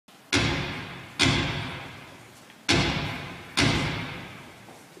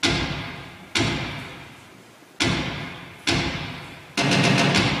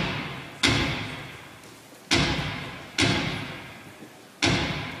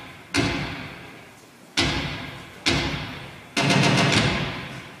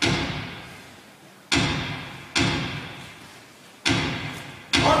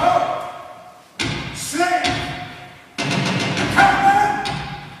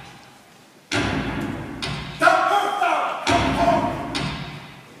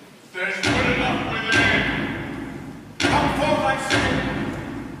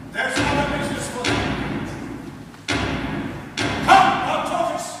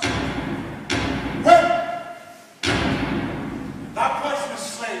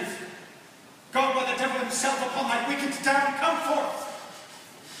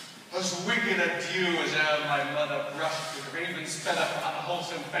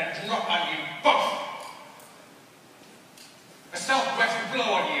men drop on you both. A southwest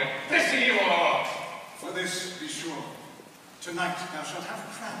blow on you, this you are. For this, be sure, tonight thou shalt have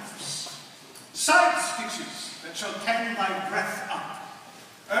cramps, side stitches that shall pen thy breath up.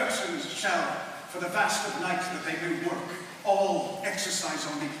 Urchins shall, for the vast of night that they may work, all exercise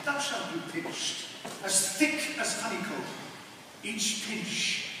on thee. Thou shalt be pinched, as thick as honeycomb, each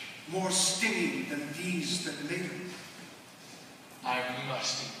pinch more stinging than these that made it. I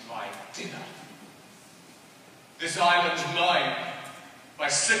must eat my dinner. This island's mine, by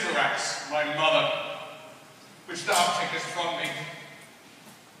Sycorax, my mother, which thou takest from me.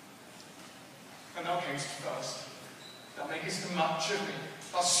 And thou camest first. Thou makest much of me.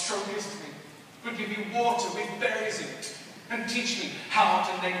 Thou strokest me. Would give me water with berries in it, and teach me how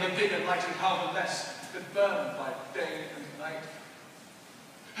to name the big and light and how the less that burn by day and night.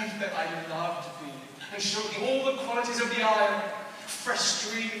 And then I loved thee, and showed thee all the qualities of the isle, fresh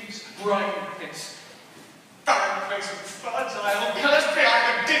streams, briny pits, barren place and fertile, cursed be I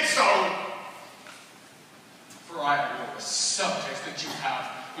that did so! For I am all the subjects that you have,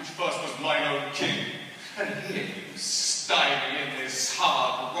 which first was mine own king, and here you stymie in this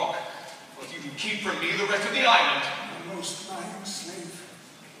hard rock, but you do keep from me the rest of the island. The most lying slave,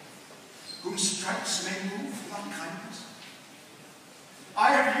 whom stripes may move without kindness.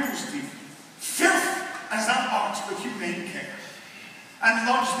 I have used thee, filth as thou art with humane care, and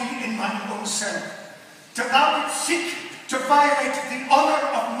lodged thee in mine own cell, till thou didst seek to violate the honor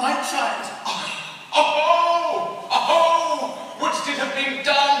of my child. Oh, oh, which did have been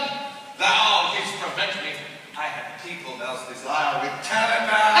done, thou didst prevent me. I had peopled else this isle with Caliban.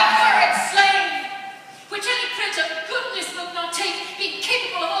 Abhorrent slave, which any print of goodness will not take, be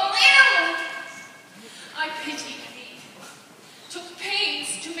capable of all ill. I pitied thee, took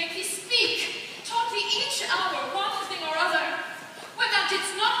pains to make thee speak, taught thee each hour one thing or other, when thou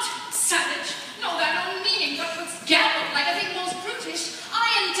didst not, savage, know thine own meaning, but wouldst gabble like a thing most brutish. I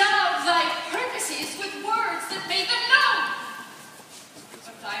endowed thy purposes with words that made them known.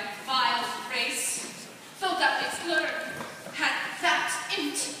 But thy vile race, though thou didst learn, had that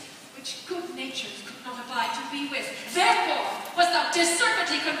in it which good natures could not abide to be with. Therefore was thou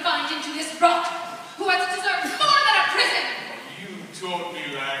discernibly confined into this rock, who hast deserved more than a prison. You taught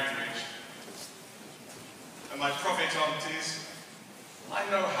me language, and my prophet aunties, I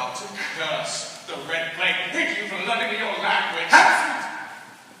know how to curse. The red plague rid you from learning your language.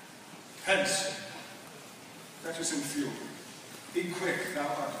 Hence, that is in field. Be quick, thou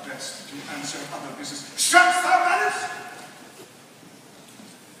art best to answer other business. Shouldst thou malice?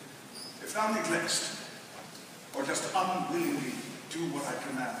 If thou neglectst, or just unwillingly do what I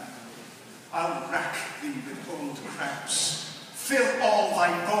command, I'll rack thee with old cramps, fill all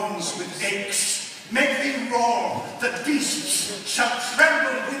thy bones with aches, make thee roar, the beasts shall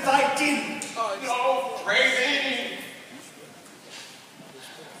tremble with thy din. No, pray thee.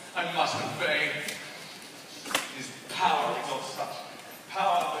 I must obey. His power is of such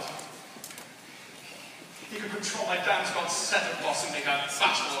power that he could control my damned Scots setter-boss and make a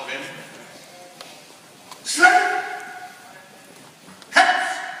bachelor of him. Slave! Hence!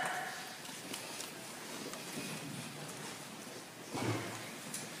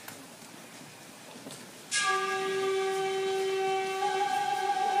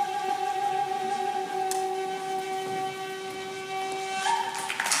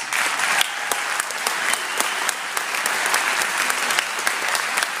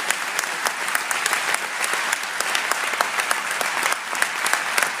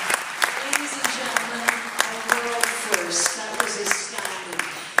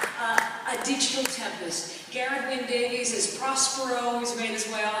 Tempest. Davies as Prospero, who's made his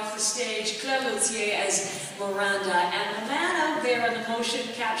way off the stage. Lautier as Miranda. And the man out there in the motion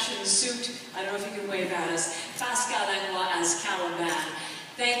caption suit, I don't know if you can wave at us, Pascal Langlois as Caliban.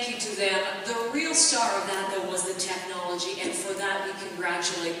 Thank you to them. The real star of that, though, was the technology, and for that we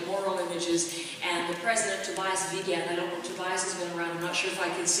congratulate Morro Images and the president, Tobias Vigan. I don't know if Tobias has been around, I'm not sure if I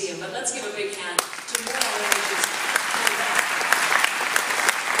can see him, but let's give a big hand to Morro Images.